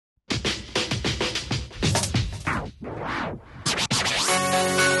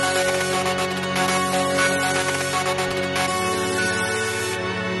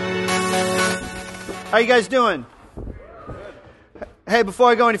How you guys doing? Hey, before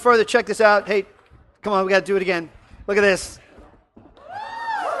I go any further, check this out. Hey, come on, we got to do it again. Look at this.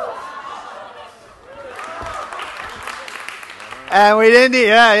 And we didn't,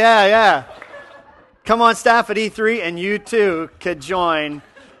 yeah. Come on, staff at E3, and you too could join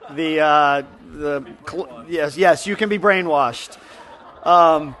yes, you can be brainwashed.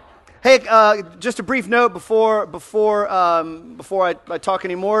 Hey, just a brief note before I talk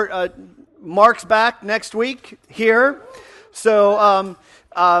anymore. Mark's back next week here, so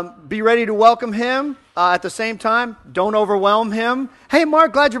be ready to welcome him. At the same time, don't overwhelm him. Hey,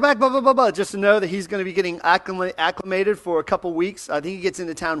 Mark, glad you're back. Blah blah blah blah. Just to know that he's going to be getting acclimated for a couple weeks. I think he gets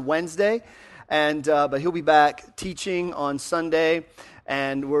into town Wednesday, and but he'll be back teaching on Sunday.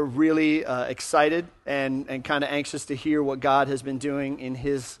 And we're really excited and kind of anxious to hear what God has been doing in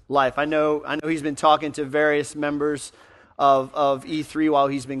his life. I know he's been talking to various members of E3 while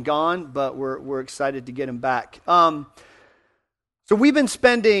he's been gone, but we're excited to get him back. So we've been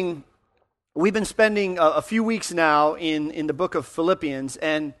spending a few weeks now in the book of Philippians,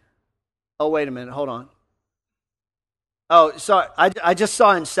 and oh, wait a minute, hold on. Oh, sorry, I just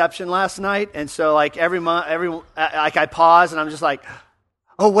saw Inception last night, and so like I pause and I'm just like,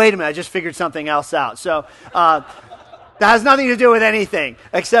 oh, wait a minute, I just figured something else out. So that has nothing to do with anything,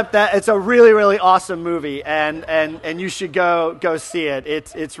 except that it's a really, really awesome movie, and you should go see it.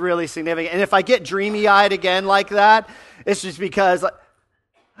 It's really significant. And if I get dreamy-eyed again like that, it's just because,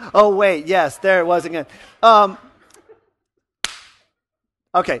 oh, wait, yes, there it was again.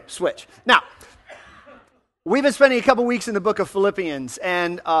 Okay, switch. Now, we've been spending a couple weeks in the book of Philippians,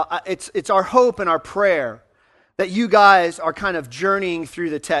 and it's our hope and our prayer that you guys are kind of journeying through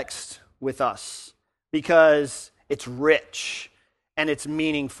the text with us, because it's rich and it's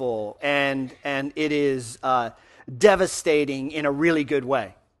meaningful and it is devastating in a really good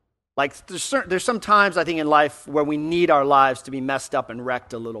way. Like there's some times I think in life where we need our lives to be messed up and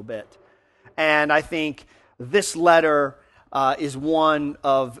wrecked a little bit, and I think this letter is one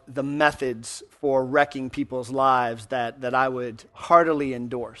of the methods for wrecking people's lives that I would heartily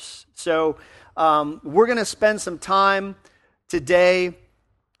endorse. So we're going to spend some time today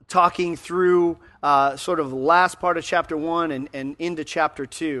talking through sort of the last part of chapter 1 and into chapter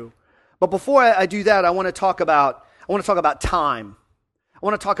 2. But before I do that, I want to talk about time. I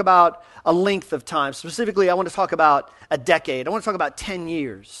want to talk about a length of time. Specifically, I want to talk about a decade. I want to talk about 10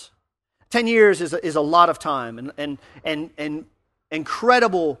 years. 10 years is a lot of time, and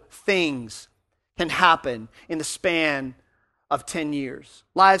incredible things can happen in the span of 10 years.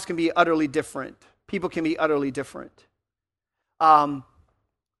 Lives can be utterly different. People can be utterly different.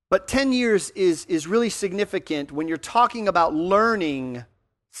 But 10 years is really significant when you're talking about learning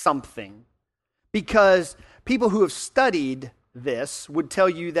something, because people who have studied this would tell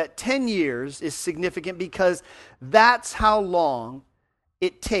you that 10 years is significant because that's how long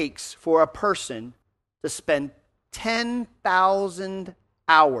it takes for a person to spend 10,000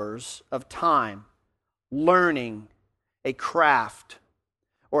 hours of time learning a craft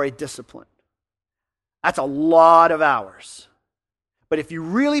or a discipline. That's a lot of hours. But if you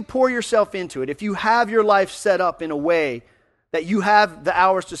really pour yourself into it, if you have your life set up in a way that you have the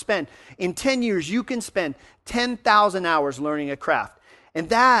hours to spend, in 10 years you can spend 10,000 hours learning a craft. And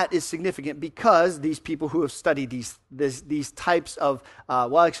that is significant because these people who have studied these types of,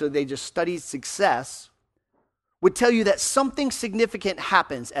 they just studied success, would tell you that something significant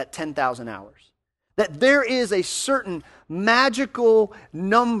happens at 10,000 hours. That there is a certain magical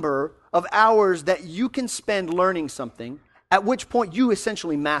number of hours that you can spend learning something, at which point you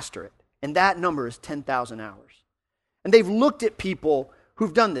essentially master it. And that number is 10,000 hours. And they've looked at people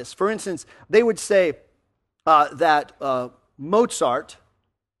who've done this. For instance, they would say that Mozart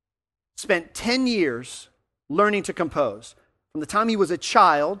spent 10 years learning to compose. From the time he was a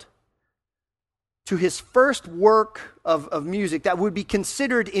child to his first work of music that would be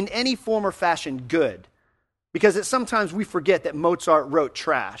considered in any form or fashion good. Because sometimes we forget that Mozart wrote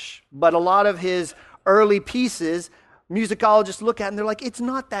trash. But a lot of his early pieces, musicologists look at and they're like, it's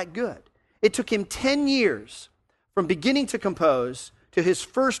not that good. It took him 10 years from beginning to compose to his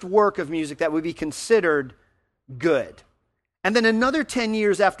first work of music that would be considered good. And then another 10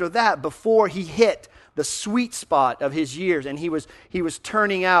 years after that before he hit the sweet spot of his years, and he was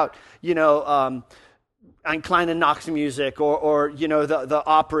turning out, Ein kleiner Nachtmusik or the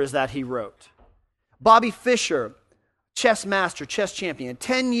operas that he wrote. Bobby Fischer, chess master, chess champion,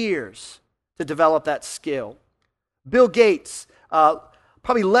 10 years to develop that skill. Bill Gates,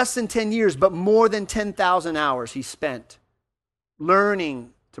 probably less than 10 years, but more than 10,000 hours he spent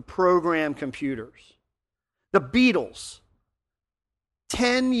learning to program computers. The Beatles,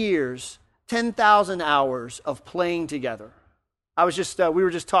 10 years 10,000 hours of playing together. We were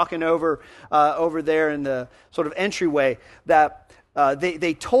just talking over there in the sort of entryway that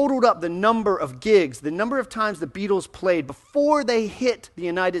they totaled up the number of gigs, the number of times the Beatles played before they hit the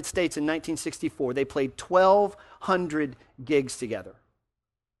United States in 1964. They played 1,200 gigs together.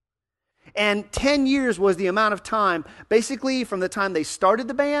 And 10 years was the amount of time, basically from the time they started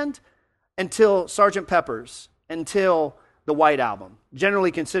the band until Sgt. Pepper's, until the White Album,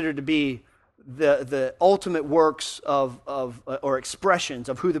 generally considered to be the ultimate works or expressions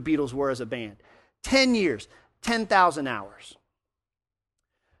of who the Beatles were as a band. 10 years, 10,000 hours.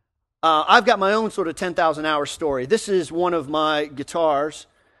 I've got my own sort of 10,000 hour story. This is one of my guitars,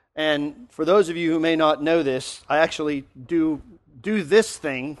 and for those of you who may not know this, I actually do this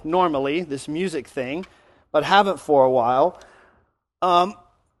thing normally, this music thing, but haven't for a while.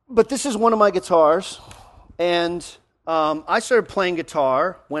 But this is one of my guitars, and I started playing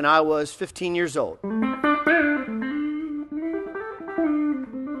guitar when I was 15 years old.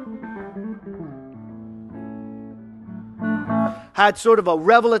 Had sort of a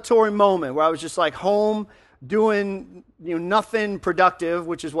revelatory moment where I was just like home doing nothing productive,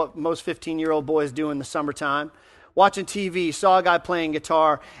 which is what most 15-year-old boys do in the summertime. Watching TV, saw a guy playing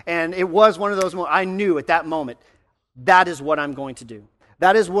guitar, and it was one of those moments. I knew at that moment, that is what I'm going to do.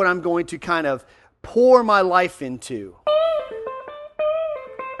 That is what I'm going to kind of pour my life into.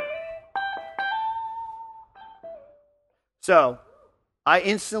 So, I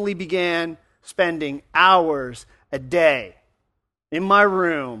instantly began spending hours a day in my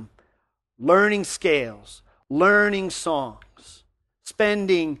room, learning scales, learning songs,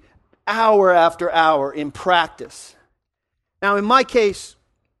 spending hour after hour in practice. Now, in my case,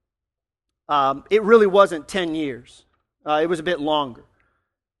 it really wasn't 10 years. It was a bit longer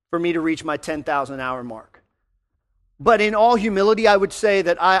for me to reach my 10,000 hour mark. But in all humility, I would say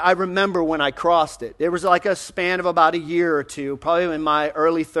that I remember when I crossed it. There was like a span of about a year or two, probably in my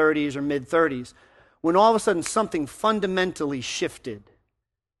early 30s or mid 30s, when all of a sudden something fundamentally shifted.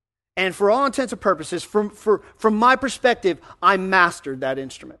 And for all intents and purposes, from my perspective, I mastered that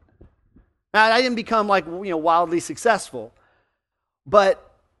instrument. Now, I didn't become wildly successful,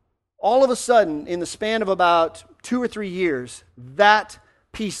 but all of a sudden, in the span of about 2 or 3 years, that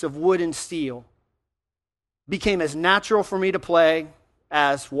piece of wood and steel became as natural for me to play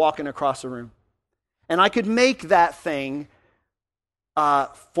as walking across a room. And I could make that thing,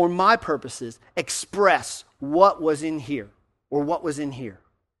 for my purposes, express what was in here, or what was in here.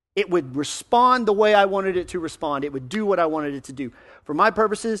 It would respond the way I wanted it to respond. It would do what I wanted it to do. For my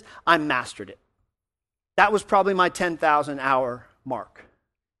purposes, I mastered it. That was probably my 10,000 hour mark.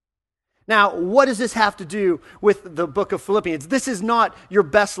 Now, what does this have to do with the book of Philippians? This is not your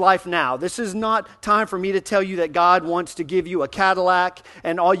best life now. This is not time for me to tell you that God wants to give you a Cadillac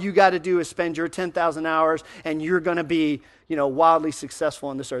and all you got to do is spend your 10,000 hours and you're going to be, wildly successful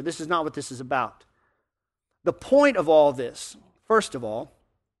on this earth. This is not what this is about. The point of all this, first of all,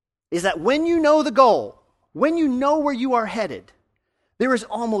 is that when you know the goal, when you know where you are headed, there is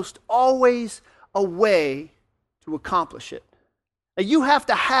almost always a way to accomplish it. Now, you have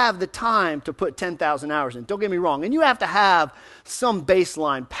to have the time to put 10,000 hours in. Don't get me wrong. And you have to have some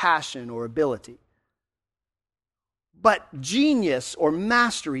baseline passion or ability. But genius or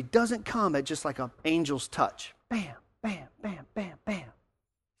mastery doesn't come at just like an angel's touch. Bam, bam, bam, bam, bam.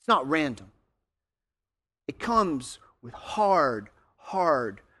 It's not random. It comes with hard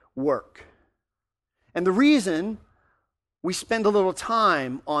work. And the reason we spend a little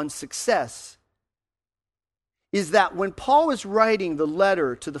time on success is that when Paul is writing the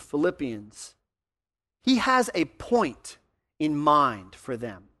letter to the Philippians, he has a point in mind for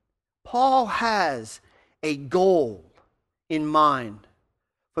them. Paul has a goal in mind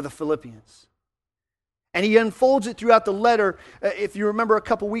for the Philippians. And he unfolds it throughout the letter. If you remember a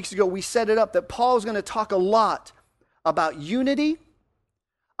couple weeks ago, we set it up that Paul is going to talk a lot about unity,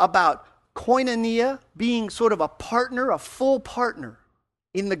 about koinonia, being sort of a partner, a full partner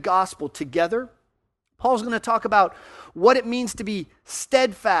in the gospel together. Paul's going to talk about what it means to be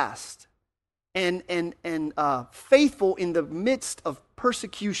steadfast and faithful in the midst of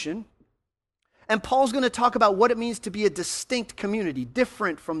persecution. And Paul's going to talk about what it means to be a distinct community,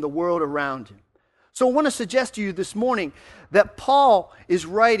 different from the world around him. So I want to suggest to you this morning that Paul is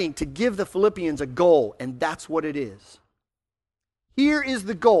writing to give the Philippians a goal, and that's what it is. Here is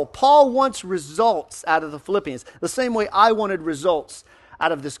the goal. Paul wants results out of the Philippians, the same way I wanted results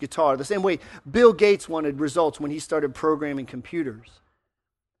out of this guitar, the same way Bill Gates wanted results when he started programming computers.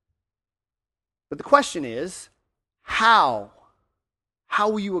 But the question is, how? How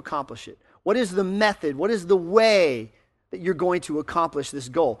will you accomplish it? What is the method? What is the way that you're going to accomplish this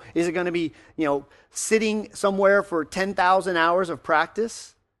goal? Is it going to be, sitting somewhere for 10,000 hours of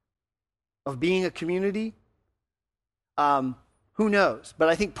practice, of being a community? Who knows? But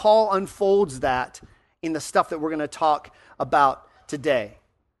I think Paul unfolds that in the stuff that we're going to talk about today.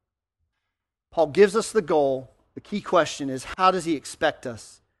 Paul gives us the goal. The key question is, how does he expect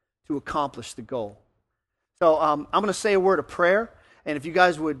us to accomplish the goal? So I'm going to say a word of prayer, and if you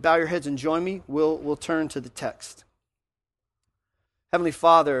guys would bow your heads and join me, we'll turn to the text. Heavenly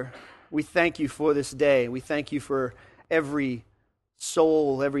Father, we thank you for this day. We thank you for every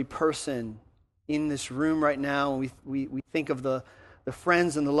soul, every person in this room right now. And we think of the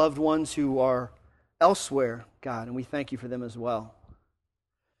friends and the loved ones who are elsewhere, God, and we thank you for them as well.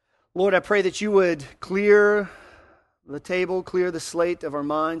 Lord, I pray that you would clear the table, clear the slate of our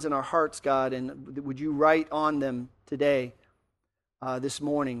minds and our hearts, God, and would you write on them today, this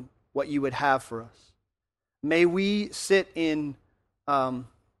morning, what you would have for us. May we sit in a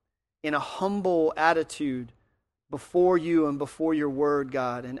humble attitude before you and before your word,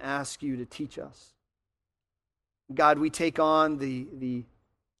 God, and ask you to teach us. God, we take on the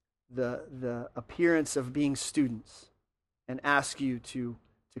appearance of being students and ask you to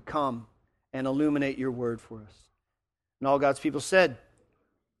come and illuminate your word for us. And all God's people said,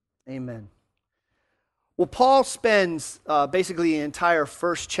 amen. Well, Paul spends basically the entire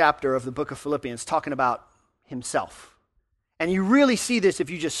first chapter of the book of Philippians talking about himself. And you really see this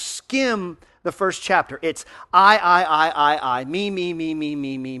if you just skim the first chapter. It's I,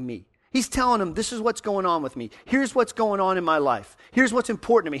 me. He's telling them, this is what's going on with me. Here's what's going on in my life. Here's what's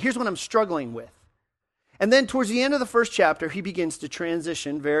important to me. Here's what I'm struggling with. And then towards the end of the first chapter, he begins to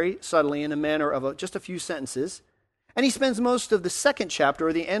transition very subtly in a manner of just a few sentences. And he spends most of the second chapter,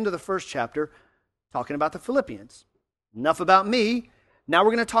 or the end of the first chapter, talking about the Philippians. Enough about me. Now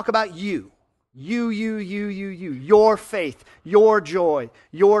we're going to talk about you. You. Your faith, your joy,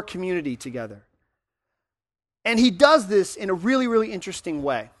 your community together. And he does this in a really, really interesting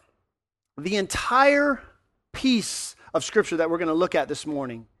way. The entire piece of Scripture that we're going to look at this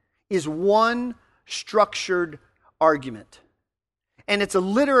morning is one structured argument. And it's a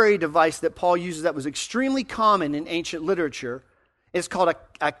literary device that Paul uses that was extremely common in ancient literature. It's called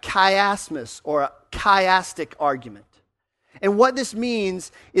a chiasmus, or a chiastic argument. And what this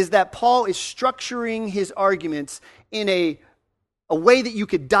means is that Paul is structuring his arguments in a way that you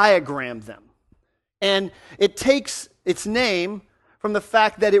could diagram them. And it takes its name from the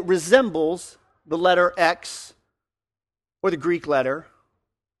fact that it resembles the letter X, or the Greek letter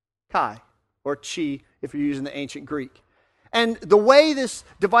chi, or chi if you're using the ancient Greek. And the way this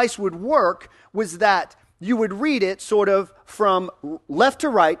device would work was that you would read it sort of from left to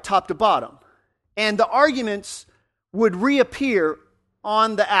right, top to bottom. And the arguments would reappear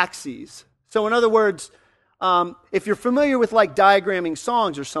on the axes. So in other words, if you're familiar with like diagramming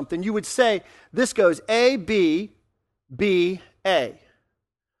songs or something, you would say this goes A, B, B, A.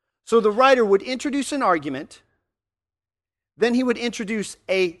 So the writer would introduce an argument, then he would introduce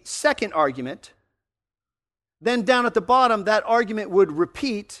a second argument, then down at the bottom, that argument would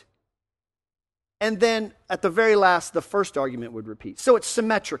repeat, and then at the very last, the first argument would repeat. So it's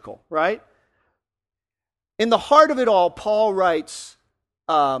symmetrical, right? In the heart of it all, Paul writes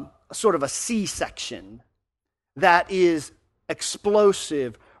sort of a C-section that is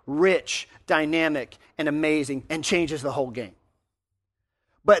explosive, rich, dynamic, and amazing, and changes the whole game.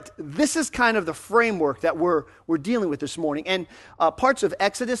 But this is kind of the framework that we're dealing with this morning. And parts of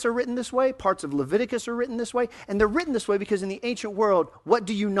Exodus are written this way, parts of Leviticus are written this way, and they're written this way because in the ancient world, what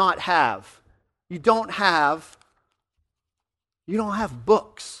do you not have? You don't have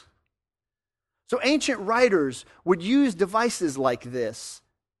books. So ancient writers would use devices like this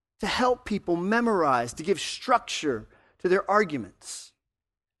to help people memorize, to give structure to their arguments.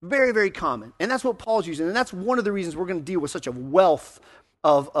 Very, very common. And that's what Paul's using. And that's one of the reasons we're going to deal with such a wealth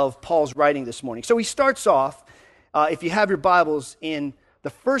of Paul's writing this morning. So he starts off, if you have your Bibles, in the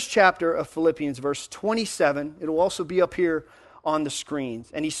first chapter of Philippians, verse 27. It will also be up here on the screens.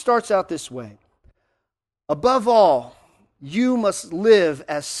 And he starts out this way. Above all, you must live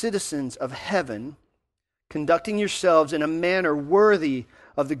as citizens of heaven, conducting yourselves in a manner worthy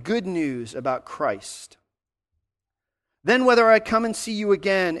of the good news about Christ. Then whether I come and see you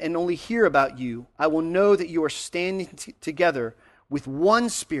again and only hear about you, I will know that you are standing together with one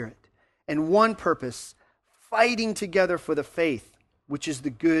spirit and one purpose, fighting together for the faith, which is the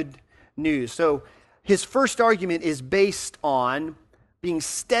good news. So his first argument is based on being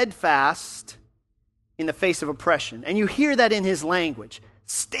steadfast in the face of oppression. And you hear that in his language,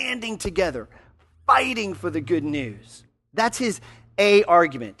 standing together, fighting for the good news. That's his A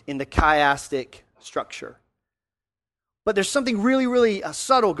argument in the chiastic structure. But there's something really, really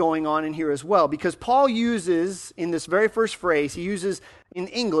subtle going on in here as well, because Paul uses, in this very first phrase, he uses in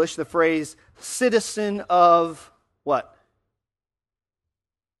English the phrase citizen of what?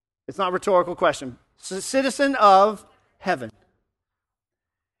 It's not a rhetorical question. Citizen of heaven.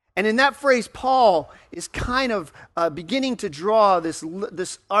 And in that phrase, Paul is kind of beginning to draw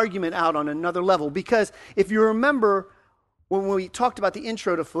this argument out on another level, because if you remember when we talked about the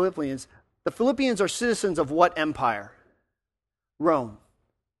intro to Philippians, the Philippians are citizens of what empire? Rome.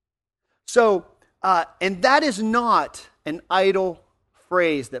 So, and that is not an idle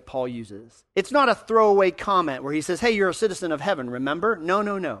phrase that Paul uses. It's not a throwaway comment where he says, hey, you're a citizen of heaven, remember? No,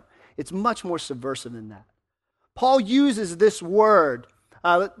 no, no. It's much more subversive than that. Paul uses this word.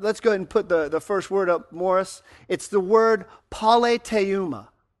 Let's go ahead and put the first word up, Morris. It's the word politeuma.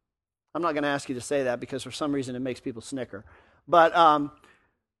 I'm not going to ask you to say that because for some reason it makes people snicker. But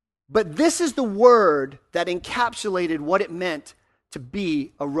this is the word that encapsulated what it meant to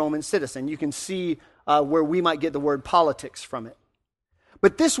be a Roman citizen. You can see where we might get the word politics from it.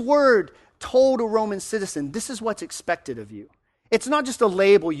 But this word told a Roman citizen, this is what's expected of you. It's not just a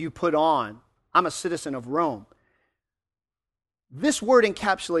label you put on, I'm a citizen of Rome. This word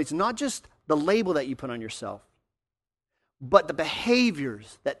encapsulates not just the label that you put on yourself, but the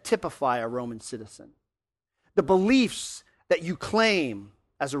behaviors that typify a Roman citizen, the beliefs that you claim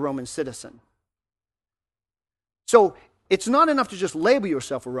as a Roman citizen. So it's not enough to just label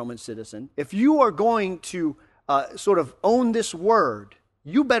yourself a Roman citizen. If you are going to sort of own this word,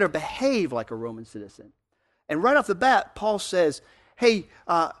 you better behave like a Roman citizen. And right off the bat, Paul says, hey,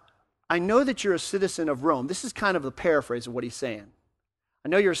 I know that you're a citizen of Rome. This is kind of the paraphrase of what he's saying. I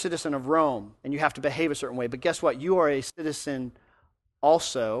know you're a citizen of Rome and you have to behave a certain way, but guess what? You are a citizen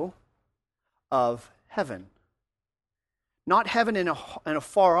also of heaven. Not heaven in a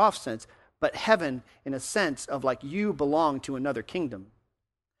far-off sense, but heaven in a sense of like you belong to another kingdom.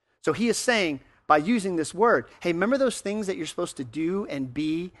 So he is saying, by using this word, hey, remember those things that you're supposed to do and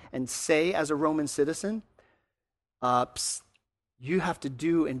be and say as a Roman citizen? You have to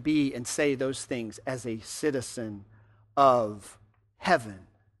do and be and say those things as a citizen of heaven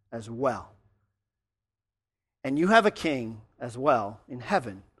as well. And you have a king as well in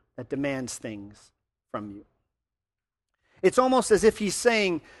heaven that demands things from you. It's almost as if he's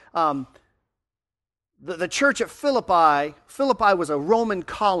saying, the church at Philippi was a Roman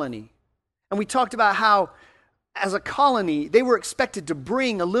colony. And we talked about how, as a colony, they were expected to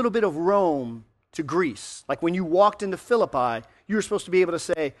bring a little bit of Rome to Greece. Like when you walked into Philippi, you were supposed to be able to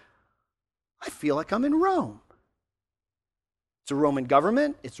say, I feel like I'm in Rome. It's a Roman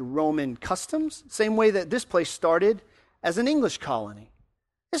government. It's Roman customs. Same way that this place started as an English colony.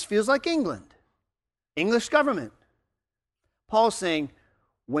 This feels like England. English government. Paul's saying,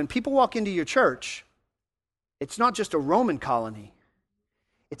 when people walk into your church, it's not just a Roman colony.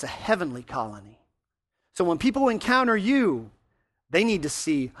 It's a heavenly colony. So when people encounter you, they need to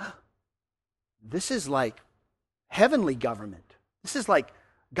see, this is like heavenly government. This is like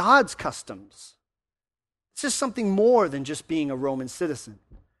God's customs. This is something more than just being a Roman citizen.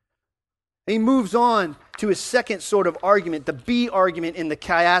 And he moves on to his second sort of argument. The B argument in the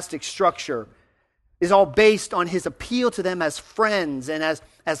chiastic structure is all based on his appeal to them as friends and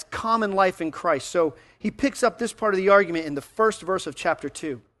as common life in Christ. So he picks up this part of the argument in the first verse of chapter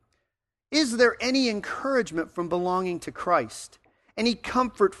 2. Is there any encouragement from belonging to Christ? Any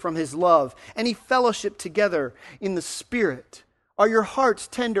comfort from his love? Any fellowship together in the Spirit? Are your hearts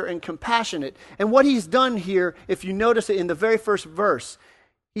tender and compassionate? And what he's done here, if you notice it in the very first verse,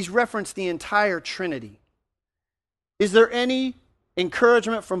 he's referenced the entire Trinity. Is there any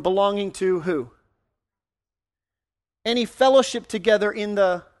encouragement from belonging to who? Any fellowship together in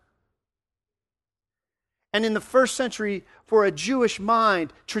the... And in the first century, for a Jewish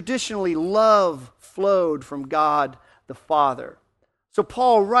mind, traditionally love flowed from God the Father. So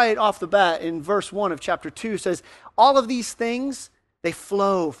Paul, right off the bat in verse 1 of chapter 2 says, all of these things, they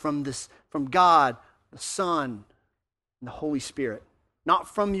flow from God, the Son, and the Holy Spirit.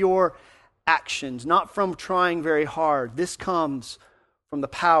 Not from your actions, not from trying very hard. This comes from the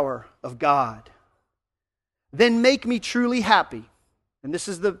power of God. Then make me truly happy. And this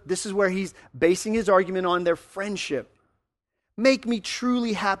is where he's basing his argument on their friendship. Make me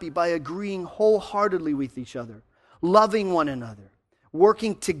truly happy by agreeing wholeheartedly with each other, loving one another,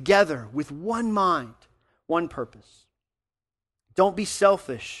 working together with one mind, one purpose. Don't be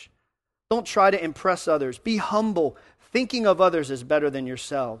selfish. Don't try to impress others. Be humble, thinking of others as better than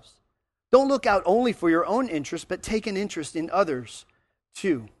yourselves. Don't look out only for your own interest, but take an interest in others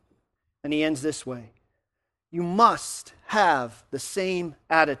too. And he ends this way. You must have the same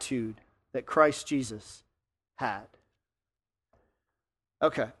attitude that Christ Jesus had.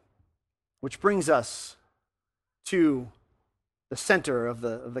 Okay. Which brings us to the center of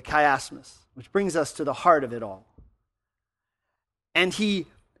the chiasmus, which brings us to the heart of it all. And he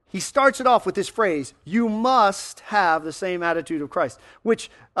starts it off with this phrase, you must have the same attitude of Christ,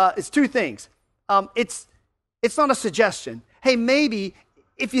 which is two things. It's not a suggestion. Hey, maybe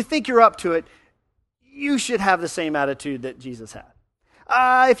if you think you're up to it, you should have the same attitude that Jesus had.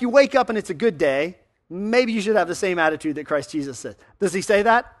 If you wake up and it's a good day, maybe you should have the same attitude that Christ Jesus said. Does he say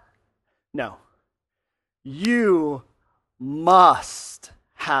that? No. You must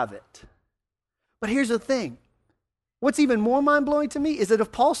have it. But here's the thing. What's even more mind-blowing to me is that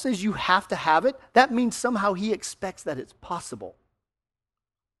if Paul says you have to have it, that means somehow he expects that it's possible.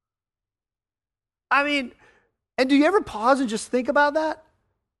 I mean, and do you ever pause and just think about that?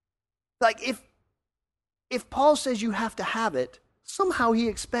 Like if Paul says you have to have it, somehow he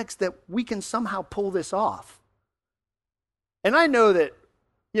expects that we can somehow pull this off. And I know that,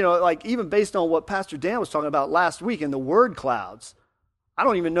 like even based on what Pastor Dan was talking about last week in the word clouds, I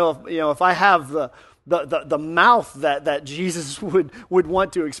don't even know if I have the mouth that Jesus would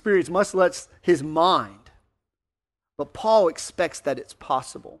want to experience, much less his mind. But Paul expects that it's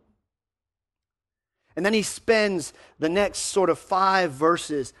possible. And then he spends the next sort of 5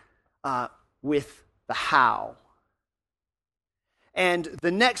 verses with the how. And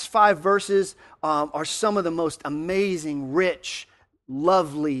the next 5 verses are some of the most amazing, rich,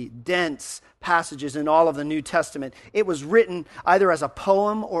 lovely, dense passages in all of the New Testament. It was written either as a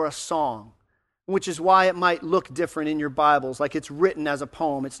poem or a song, which is why it might look different in your Bibles, like it's written as a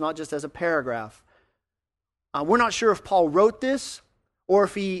poem. It's not just as a paragraph. We're not sure if Paul wrote this or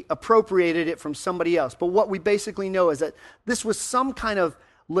if he appropriated it from somebody else. But what we basically know is that this was some kind of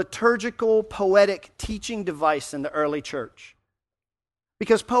liturgical, poetic teaching device in the early church.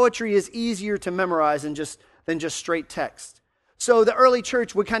 Because poetry is easier to memorize than just straight text. So the early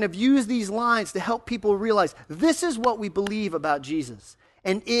church would kind of use these lines to help people realize this is what we believe about Jesus.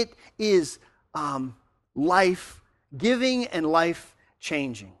 And it is life-giving and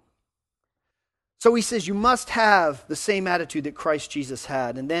life-changing. So he says you must have the same attitude that Christ Jesus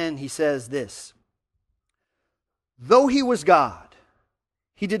had. And then he says this, though he was God,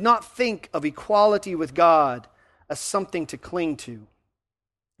 he did not think of equality with God as something to cling to.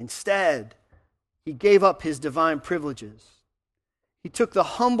 Instead, he gave up his divine privileges. He took the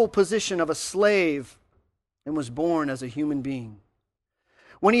humble position of a slave and was born as a human being.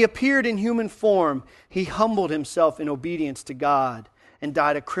 When he appeared in human form, he humbled himself in obedience to God and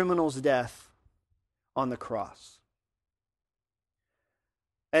died a criminal's death on the cross.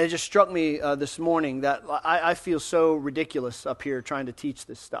 And it just struck me this morning that I feel so ridiculous up here trying to teach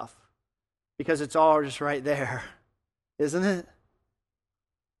this stuff because it's all just right there, isn't it?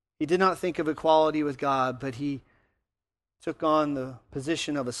 He did not think of equality with God, but he took on the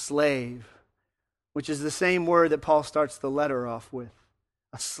position of a slave, which is the same word that Paul starts the letter off with.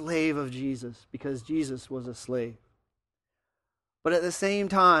 A slave of Jesus, because Jesus was a slave. But at the same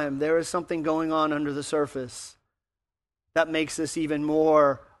time, there is something going on under the surface that makes this even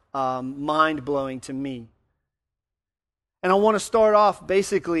more mind-blowing to me. And I want to start off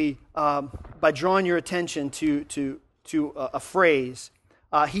basically by drawing your attention to a phrase.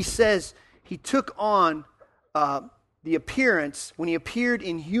 He says he took on the appearance when he appeared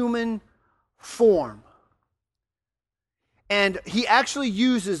in human form. And he actually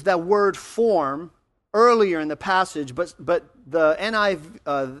uses that word form earlier in the passage, but the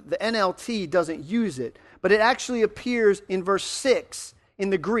NLT doesn't use it. But it actually appears in verse 6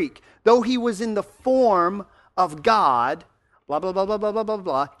 in the Greek. Though he was in the form of God, blah, blah, blah, blah, blah, blah, blah,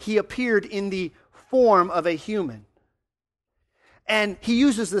 blah, he appeared in the form of a human. And he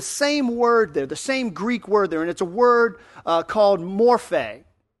uses the same word there, the same Greek word there, and it's a word called morphe.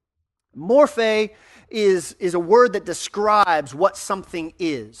 Morphe is a word that describes what something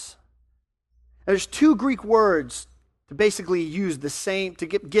is. There's 2 Greek words to basically use the same, to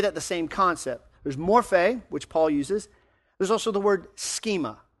get at the same concept. There's morphe, which Paul uses. There's also the word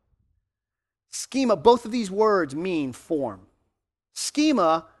schema. Schema, both of these words mean form.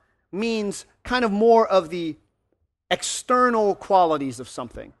 Schema means kind of more of the external qualities of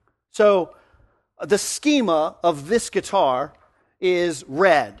something. So the schema of this guitar is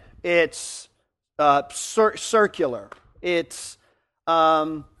red. It's circular. It's,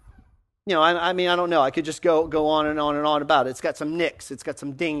 I don't know. I could just go on and on and on about it. It's got some nicks. It's got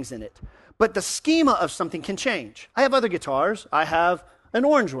some dings in it. But the schema of something can change. I have other guitars. I have an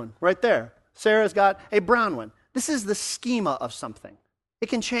orange one right there. Sarah's got a brown one. This is the schema of something. It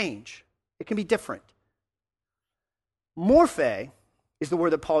can change. It can be different. Morphe is the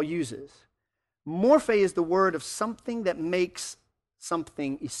word that Paul uses. Morphe is the word of something that makes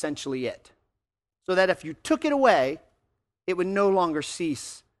something essentially it. So that if you took it away, it would no longer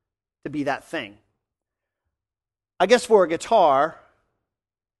cease to be that thing. I guess for a guitar,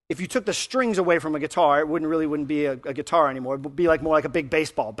 if you took the strings away from a guitar, it wouldn't be a guitar anymore. It would be more like a big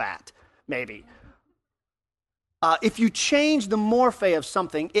baseball bat, maybe. If you change the morphe of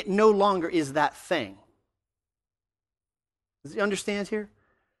something, it no longer is that thing. Does he understand here?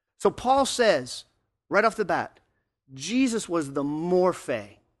 So Paul says, right off the bat, Jesus was the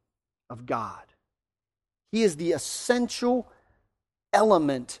morphe of God. He is the essential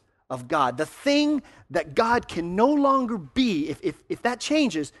element of God. The thing that God can no longer be, if that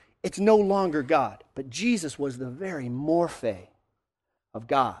changes, it's no longer God. But Jesus was the very morphe of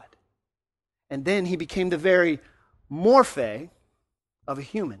God. And then he became the very morphe of a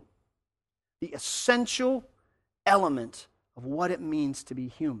human. The essential element of what it means to be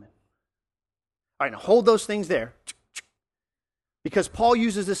human. All right, now hold those things there. Because Paul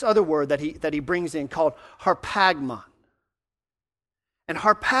uses this other word that he brings in called harpagmon. And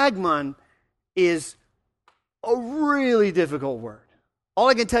harpagmon is a really difficult word. All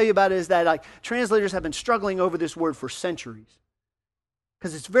I can tell you about it is that translators have been struggling over this word for centuries.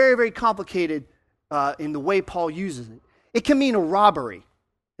 Because it's very, very complicated in the way Paul uses it. It can mean a robbery.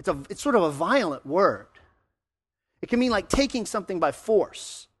 It's sort of a violent word. It can mean like taking something by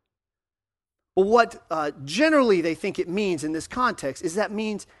force. But what generally they think it means in this context is that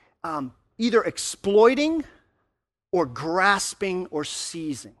means either exploiting or grasping or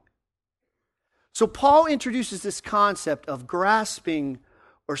seizing. So Paul introduces this concept of grasping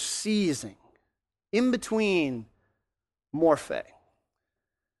or seizing in between morphe.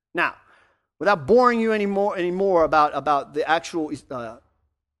 Now, without boring you anymore about the actual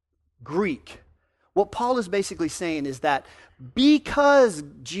Greek, what Paul is basically saying is that because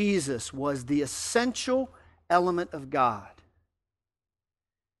Jesus was the essential element of God,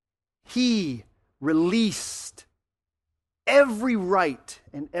 he released every right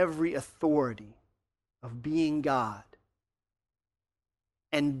and every authority of being God,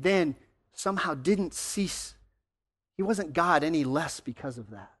 and then somehow didn't cease. He wasn't God any less because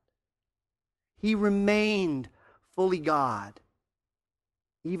of that. He remained fully God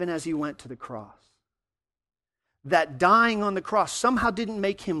even as he went to the cross. That dying on the cross somehow didn't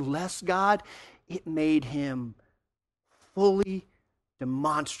make him less God. It made him fully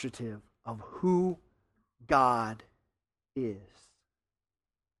demonstrative of who God is.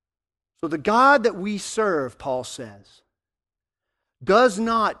 So the God that we serve, Paul says, does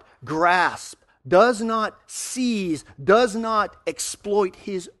not grasp, does not seize, does not exploit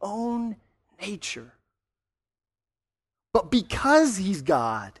his own nature. But because he's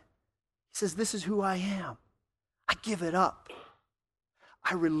God, he says, this is who I am. I give it up.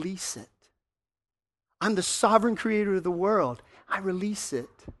 I release it. I'm the sovereign creator of the world. I release it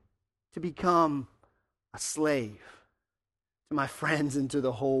to become a slave to my friends and to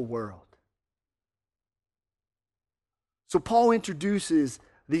the whole world. So Paul introduces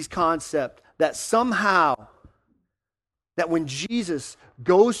these concepts that somehow, that when Jesus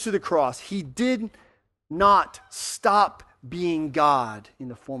goes to the cross, he did not stop being God in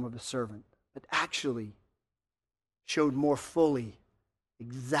the form of a servant, but actually showed more fully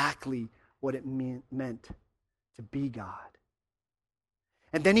exactly what it meant to be God.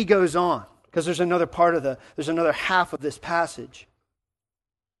 And then he goes on, because there's another half of this passage.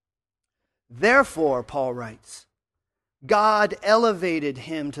 Therefore, Paul writes, God elevated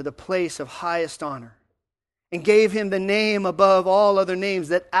him to the place of highest honor and gave him the name above all other names,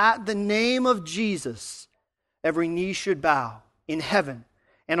 that at the name of Jesus every knee should bow in heaven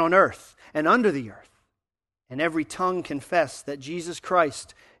and on earth and under the earth, and every tongue confess that Jesus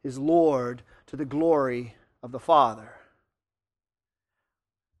Christ is Lord, to the glory of the Father.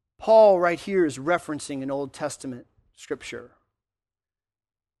 Paul right here is referencing an Old Testament scripture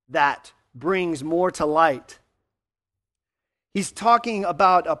that brings more to light. He's talking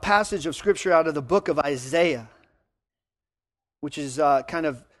about a passage of scripture out of the book of Isaiah, which is kind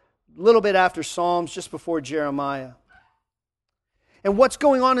of a little bit after Psalms, just before Jeremiah. And what's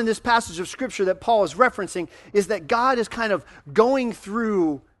going on in this passage of scripture that Paul is referencing is that God is kind of going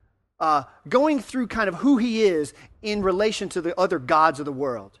through kind of who he is in relation to the other gods of the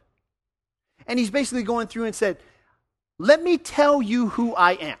world. And he's basically going through and said, let me tell you who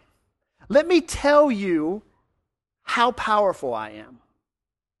I am. Let me tell you how powerful I am.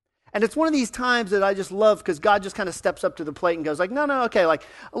 And it's one of these times that I just love, because God just kind of steps up to the plate and goes like, no, okay, like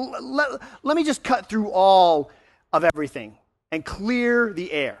let me just cut through all of everything and clear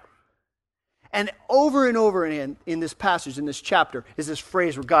the air. And over again in this passage, in this chapter, is this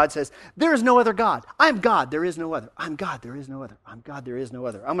phrase where God says, there is no other God. I am God, there is no other. I'm God, there is no other. I'm God, there is no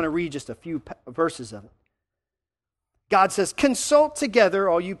other. I'm going to read just a few verses of it. God says, consult together,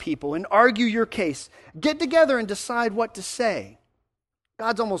 all you people, and argue your case. Get together and decide what to say.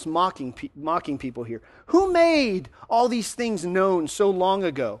 God's almost mocking people here. Who made all these things known so long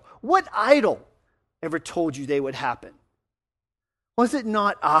ago? What idol ever told you they would happen? Was it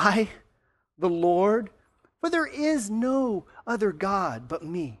not I, the Lord? For there is no other God but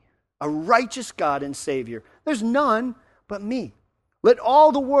me, a righteous God and Savior. There's none but me. Let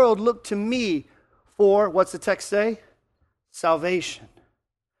all the world look to me for, what's the text say? Salvation.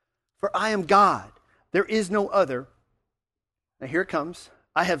 For I am God. There is no other. Now here it comes.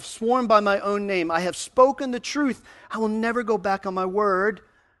 I have sworn by my own name. I have spoken the truth. I will never go back on my word.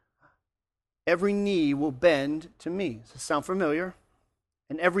 Every knee will bend to me. Does this sound familiar?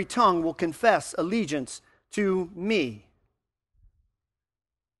 And every tongue will confess allegiance to me.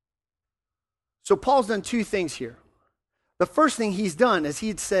 So Paul's done two things here. The first thing he's done is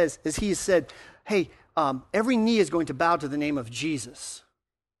he said, hey, every knee is going to bow to the name of Jesus,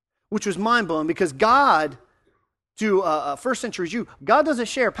 which was mind-blowing because God, to a first century Jew, God doesn't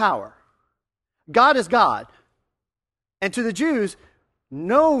share power. God is God. And to the Jews,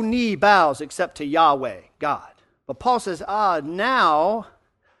 no knee bows except to Yahweh, God. But Paul says, now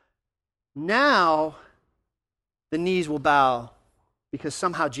the knees will bow because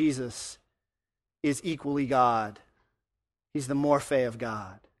somehow Jesus is equally God. He's the morphe of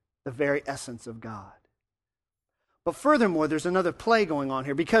God, the very essence of God. But furthermore, there's another play going on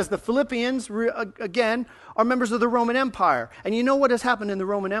here because the Philippians, again, are members of the Roman Empire. And you know what has happened in the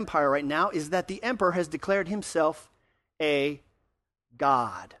Roman Empire right now is that the emperor has declared himself a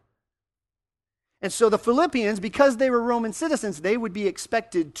god. And so the Philippians, because they were Roman citizens, they would be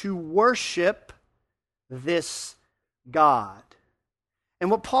expected to worship this God.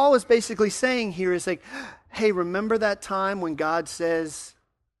 And what Paul is basically saying here is like, hey, remember that time when God says,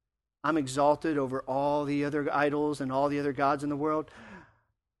 I'm exalted over all the other idols and all the other gods in the world?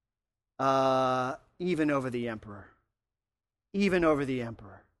 Even over the emperor. Even over the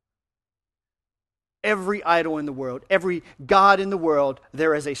emperor. Every idol in the world, every god in the world,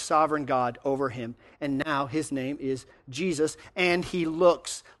 there is a sovereign God over him. And now his name is Jesus, and he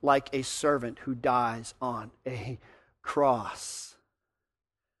looks like a servant who dies on a cross.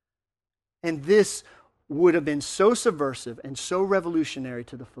 And this would have been so subversive and so revolutionary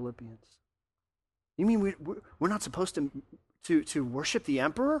to the Philippians. You mean we're not supposed to worship the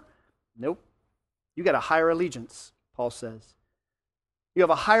emperor? Nope. You got a higher allegiance, Paul says. You have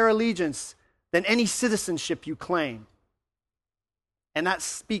a higher allegiance than any citizenship you claim. And that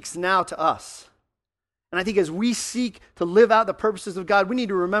speaks now to us. And I think as we seek to live out the purposes of God, we need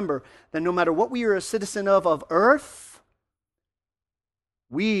to remember that no matter what we are a citizen of earth,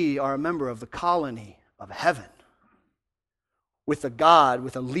 we are a member of the colony of heaven. With a God,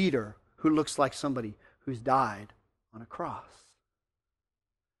 with a leader who looks like somebody who's died on a cross.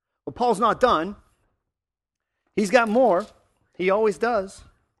 Well, Paul's not done. He's got more. He always does.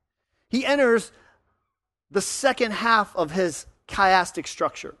 He enters the second half of his chiastic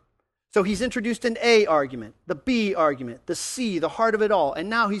structure. So he's introduced an A argument, the B argument, the C, the heart of it all, and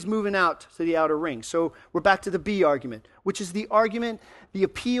now he's moving out to the outer ring. So we're back to the B argument, which is the argument, the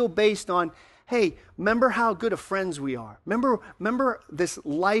appeal based on, hey, remember how good of friends we are. Remember this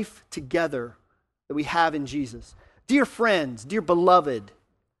life together that we have in Jesus. Dear friends, dear beloved,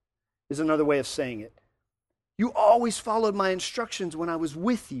 is another way of saying it. You always followed my instructions when I was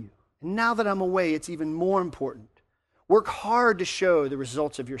with you. And now that I'm away, it's even more important. Work hard to show the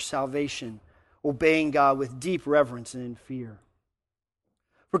results of your salvation, obeying God with deep reverence and in fear.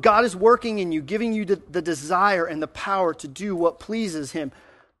 For God is working in you, giving you the desire and the power to do what pleases Him.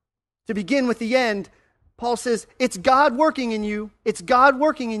 To begin with the end, Paul says, it's God working in you. It's God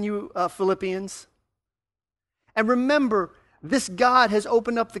working in you, Philippians. And remember, this God has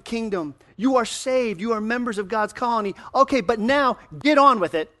opened up the kingdom. You are saved. You are members of God's colony. Okay, but now get on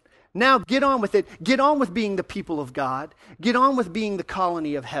with it. Now get on with it. Get on with being the people of God. Get on with being the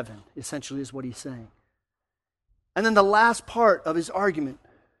colony of heaven, essentially is what he's saying. And then the last part of his argument,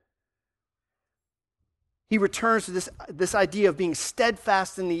 he returns to this idea of being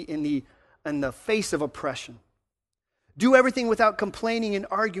steadfast in the face of oppression. Do everything without complaining and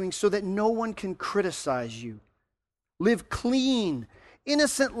arguing so that no one can criticize you. Live clean,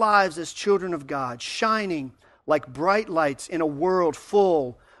 innocent lives as children of God, shining like bright lights in a world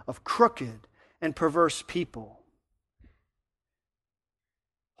full of crooked and perverse people.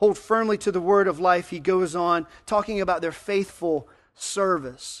 Hold firmly to the word of life, he goes on, talking about their faithful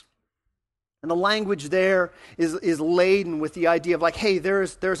service. And the language there is laden with the idea of like, hey,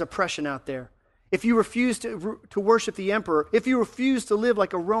 there's oppression out there. If you refuse to worship the emperor, if you refuse to live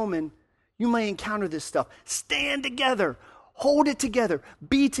like a Roman, you may encounter this stuff. Stand together. Hold it together.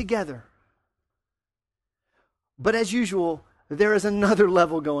 Be together. But as usual, there is another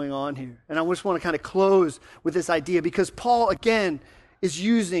level going on here. And I just want to kind of close with this idea because Paul, again, is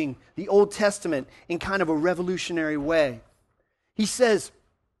using the Old Testament in kind of a revolutionary way. He says,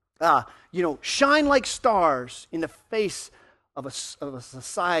 shine like stars in the face of a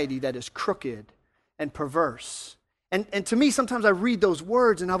society that is crooked and perverse. And to me, sometimes I read those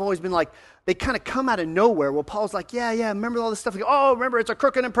words and I've always been like, they kind of come out of nowhere. Well, Paul's like, yeah, remember all this stuff? Remember, it's a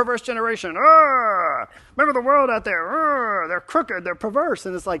crooked and perverse generation. Remember the world out there. They're crooked, they're perverse.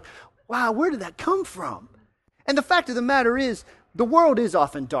 And it's like, wow, where did that come from? And the fact of the matter is, the world is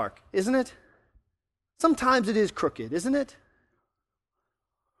often dark, isn't it? Sometimes it is crooked, isn't it?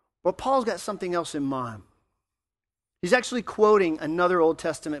 But Paul's got something else in mind. He's actually quoting another Old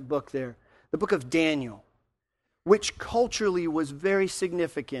Testament book there, the book of Daniel, which culturally was very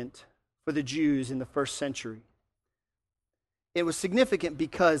significant for the Jews in the first century. It was significant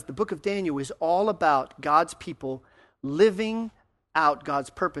because the book of Daniel is all about God's people living out God's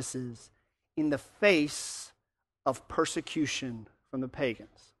purposes in the face of persecution from the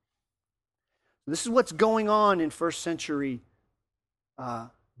pagans. This is what's going on in first century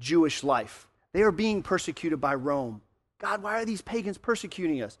Jewish life. They are being persecuted by Rome. God, why are these pagans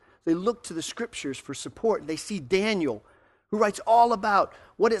persecuting us? They look to the scriptures for support. They see Daniel, who writes all about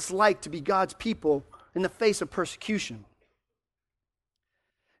what it's like to be God's people in the face of persecution.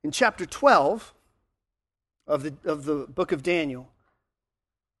 In chapter 12 of the book of Daniel,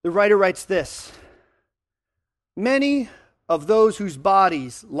 the writer writes this: many of those whose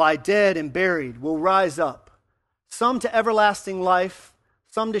bodies lie dead and buried will rise up, some to everlasting life,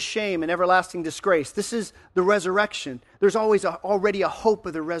 some to shame and everlasting disgrace. This is the resurrection. There's always already a hope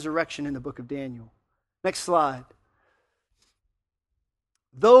of the resurrection in the book of Daniel. Next slide.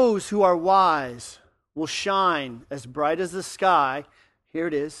 Those who are wise will shine as bright as the sky. Here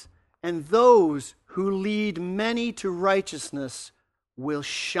it is. And those who lead many to righteousness will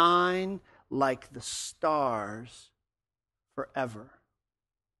shine like the stars forever.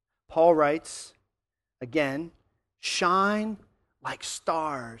 Paul writes, again, shine like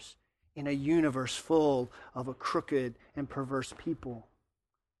stars in a universe full of a crooked and perverse people.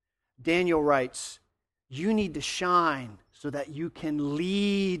 Daniel writes, you need to shine so that you can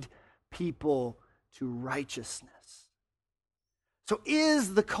lead people to righteousness. So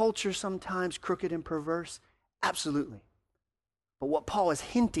is the culture sometimes crooked and perverse? Absolutely. But what Paul is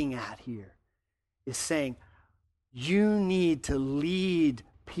hinting at here is saying, you need to lead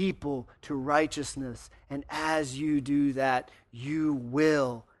people to righteousness. And as you do that, you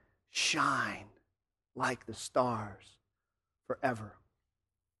will shine like the stars forever.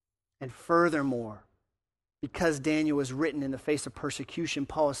 And furthermore, because Daniel was written in the face of persecution,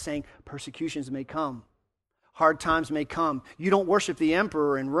 Paul is saying persecutions may come. Hard times may come. You don't worship the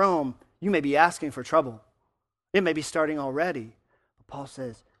emperor in Rome, you may be asking for trouble. It may be starting already. But Paul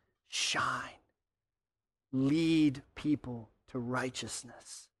says, shine. Lead people to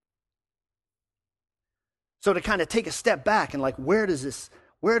righteousness. So to kind of take a step back and like, where does this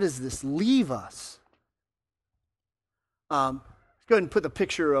leave us? Let's go ahead and put the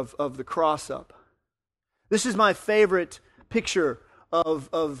picture of the cross up. This is my favorite picture of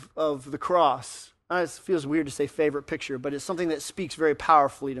the cross. It feels weird to say favorite picture, but it's something that speaks very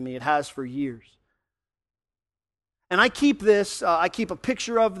powerfully to me. It has for years. And I keep this, I keep a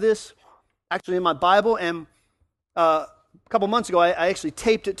picture of this actually in my Bible, and a couple months ago, I actually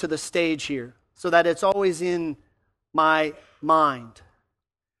taped it to the stage here so that it's always in my mind.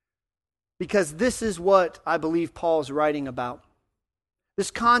 Because this is what I believe Paul's writing about.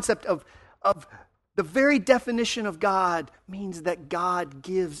 This concept of the very definition of God means that God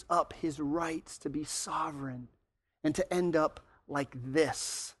gives up his rights to be sovereign and to end up like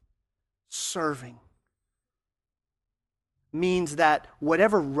this, serving. Means that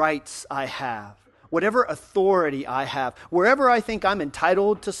whatever rights I have, whatever authority I have, wherever I think I'm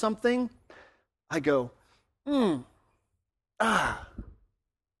entitled to something, I go, but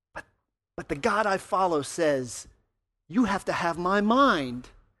the God I follow says, you have to have my mind.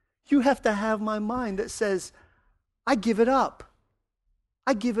 You have to have my mind that says, I give it up.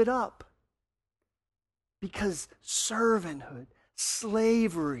 I give it up. Because servanthood,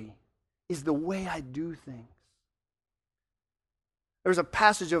 slavery, is the way I do things. There's a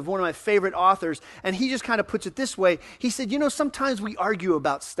passage of one of my favorite authors, and he just kind of puts it this way. He said, sometimes we argue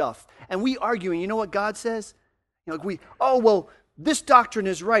about stuff, and we argue, and you know what God says? this doctrine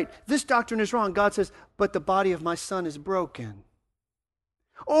is right, this doctrine is wrong. God says, but the body of my son is broken.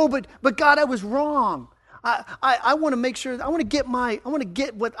 Oh, but God, I was wrong. I want to make sure, I want to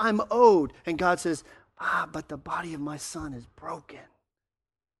get what I'm owed. And God says, but the body of my son is broken.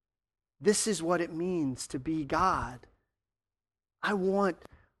 This is what it means to be God. I want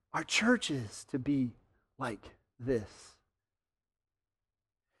our churches to be like this.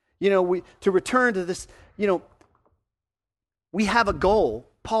 To return to this, we have a goal.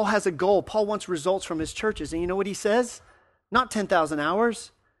 Paul has a goal. Paul wants results from his churches. And you know what he says? Not 10,000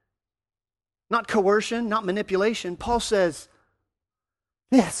 hours, not coercion, not manipulation. Paul says,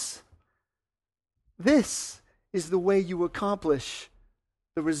 this is the way you accomplish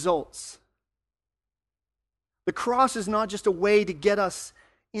the results. The cross is not just a way to get us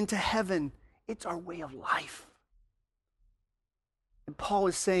into heaven. It's our way of life. And Paul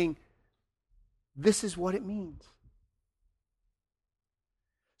is saying, this is what it means.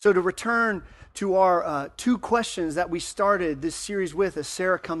 So to return to our two questions that we started this series with as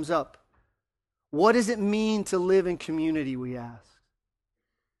Sarah comes up. What does it mean to live in community, we ask?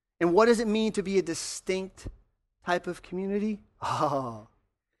 And what does it mean to be a distinct type of community?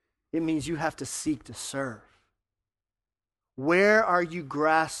 It means you have to seek to serve. Where are you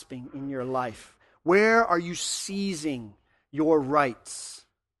grasping in your life? Where are you seizing your rights?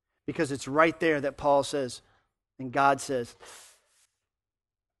 Because it's right there that Paul says, and God says,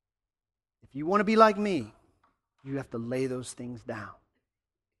 if you want to be like me, you have to lay those things down.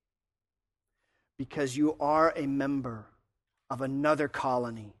 Because you are a member of another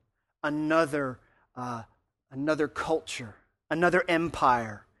colony, another culture, another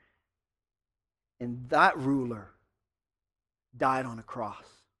empire. And that ruler died on a cross.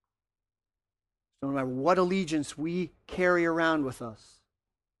 So no matter what allegiance we carry around with us,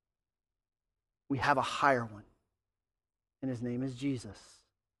 we have a higher one. And his name is Jesus.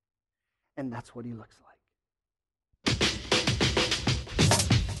 And that's what he looks like.